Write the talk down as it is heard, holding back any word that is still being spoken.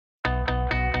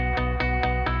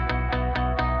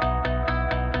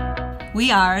We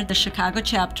are the Chicago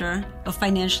Chapter of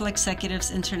Financial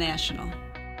Executives International.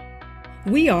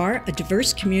 We are a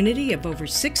diverse community of over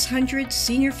 600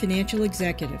 senior financial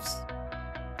executives.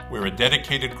 We're a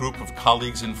dedicated group of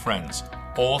colleagues and friends,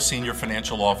 all senior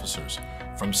financial officers,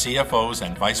 from CFOs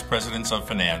and vice presidents of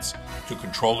finance to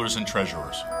controllers and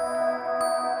treasurers.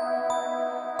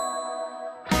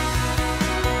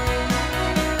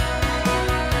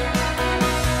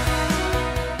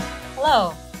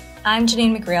 Hello, I'm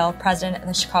Janine McGreal, President of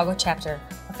the Chicago Chapter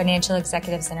of Financial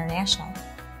Executives International.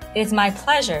 It is my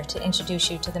pleasure to introduce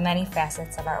you to the many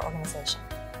facets of our organization.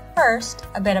 First,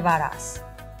 a bit about us.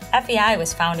 FEI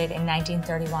was founded in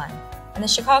 1931, and the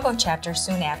Chicago Chapter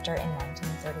soon after in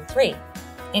 1933.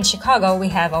 In Chicago, we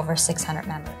have over 600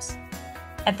 members.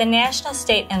 At the national,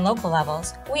 state, and local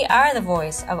levels, we are the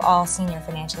voice of all senior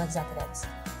financial executives.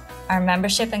 Our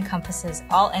membership encompasses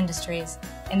all industries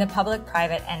in the public,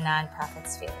 private, and nonprofit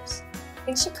spheres.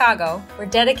 In Chicago, we're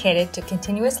dedicated to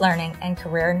continuous learning and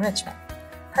career enrichment,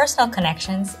 personal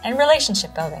connections, and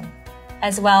relationship building,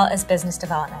 as well as business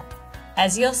development.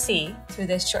 As you'll see through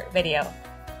this short video,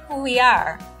 who we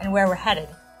are and where we're headed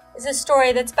is a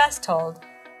story that's best told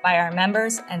by our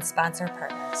members and sponsor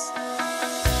partners.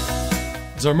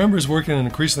 As our members work in an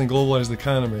increasingly globalized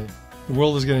economy, the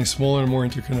world is getting smaller and more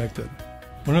interconnected.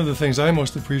 One of the things I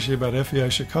most appreciate about FEI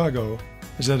Chicago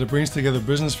is that it brings together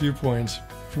business viewpoints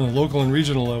from the local and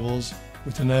regional levels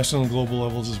with the national and global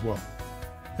levels as well.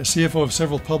 As CFO of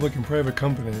several public and private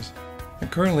companies,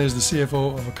 and currently as the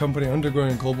CFO of a company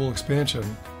undergoing global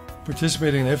expansion,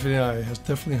 participating in FEI has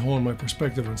definitely honed my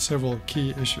perspective on several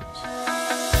key issues.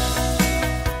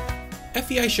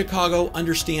 FEI Chicago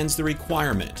understands the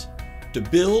requirement to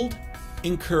build,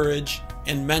 encourage,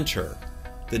 and mentor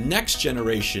the next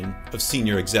generation of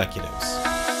senior executives.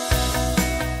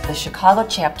 The Chicago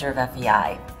chapter of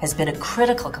FEI has been a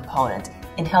critical component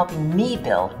in helping me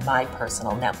build my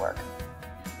personal network.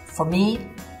 For me,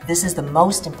 this is the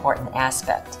most important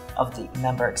aspect of the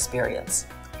member experience.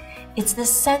 It's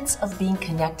this sense of being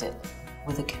connected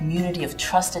with a community of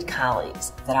trusted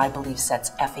colleagues that I believe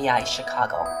sets FEI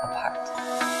Chicago apart.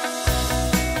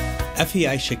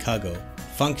 FEI Chicago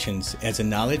functions as a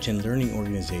knowledge and learning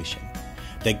organization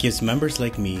that gives members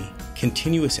like me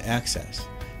continuous access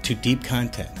to deep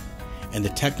content and the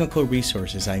technical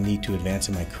resources I need to advance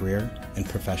in my career and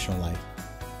professional life.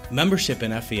 Membership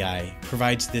in FEI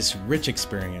provides this rich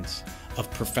experience of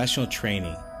professional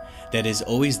training that is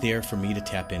always there for me to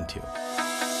tap into.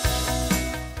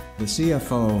 The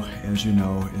CFO, as you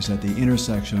know, is at the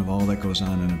intersection of all that goes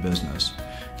on in a business.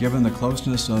 Given the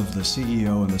closeness of the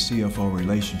CEO and the CFO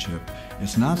relationship,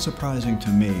 it's not surprising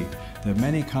to me that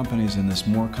many companies in this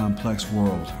more complex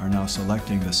world are now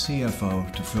selecting the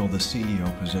CFO to fill the CEO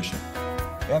position.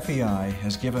 FEI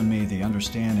has given me the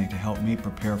understanding to help me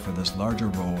prepare for this larger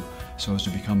role so as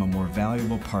to become a more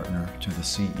valuable partner to the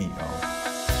CEO.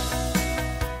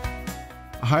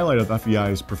 A highlight of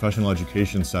FEI's professional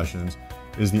education sessions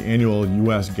is the annual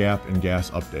U.S. GAAP and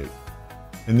GAS update.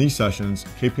 In these sessions,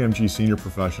 KPMG senior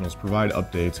professionals provide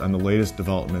updates on the latest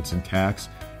developments in tax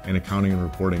and accounting and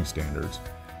reporting standards.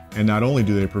 And not only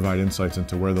do they provide insights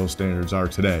into where those standards are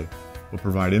today, but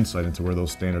provide insight into where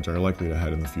those standards are likely to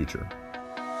head in the future.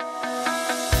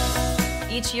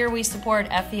 Each year we support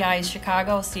FEI's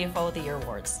Chicago CFO of the Year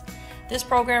Awards. This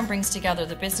program brings together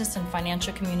the business and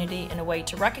financial community in a way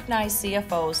to recognize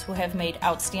CFOs who have made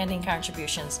outstanding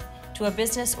contributions to a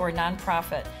business or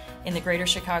nonprofit in the greater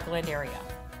Chicagoland area.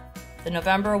 The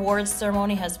November awards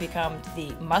ceremony has become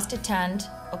the must-attend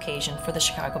occasion for the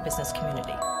Chicago business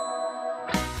community.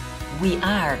 We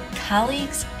are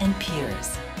colleagues and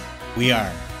peers. We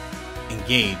are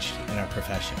engaged in our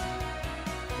profession.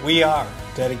 We are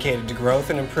dedicated to growth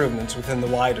and improvements within the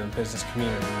wider business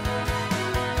community.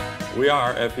 We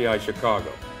are FEI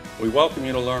Chicago. We welcome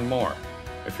you to learn more.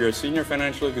 If you're a senior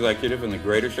financial executive in the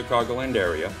greater Chicagoland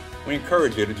area, we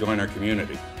encourage you to join our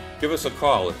community. Give us a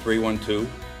call at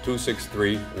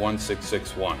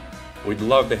 312-263-1661. We'd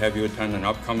love to have you attend an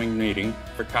upcoming meeting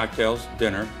for cocktails,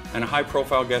 dinner, and a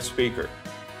high-profile guest speaker.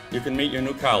 You can meet your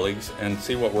new colleagues and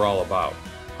see what we're all about.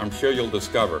 I'm sure you'll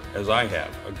discover, as I have,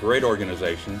 a great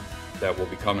organization that will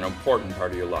become an important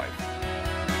part of your life.